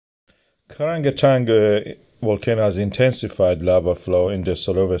Karangetang volcano has intensified lava flow in the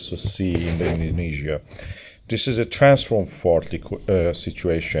Sulawesi Sea in Indonesia. This is a transform fault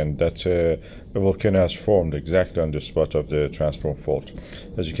situation that a volcano has formed exactly on the spot of the transform fault.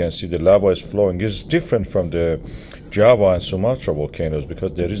 As you can see, the lava is flowing. This is different from the Java and Sumatra volcanoes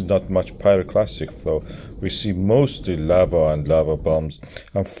because there is not much pyroclastic flow. We see mostly lava and lava bombs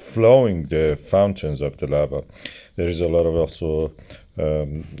and flowing the fountains of the lava. There is a lot of also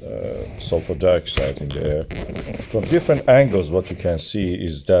sulfur dioxide in the air. From different angles, what you can see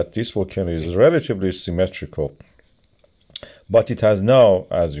is that this volcano is relatively symmetrical, but it has now,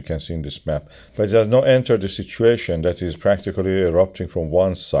 as you can see in this map, but it has now entered a situation that is practically erupting from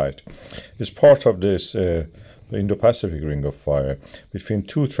one side. It's part of this the Indo-Pacific ring of fire between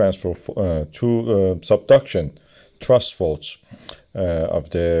two subduction thrust faults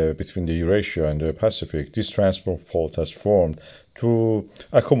between the Eurasia and the Pacific. This transfer fault has formed to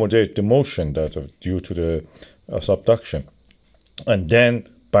accommodate the motion due to the subduction, and then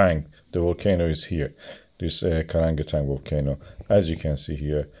bang, the volcano is here. This Karangetang volcano, as you can see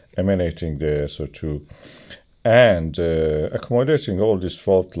here, emanating the SO2 and accommodating all these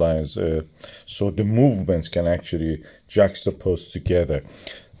fault lines, so the movements can actually juxtapose together.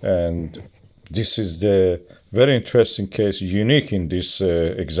 And this is the very interesting case, unique in this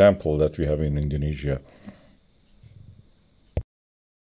example that we have in Indonesia.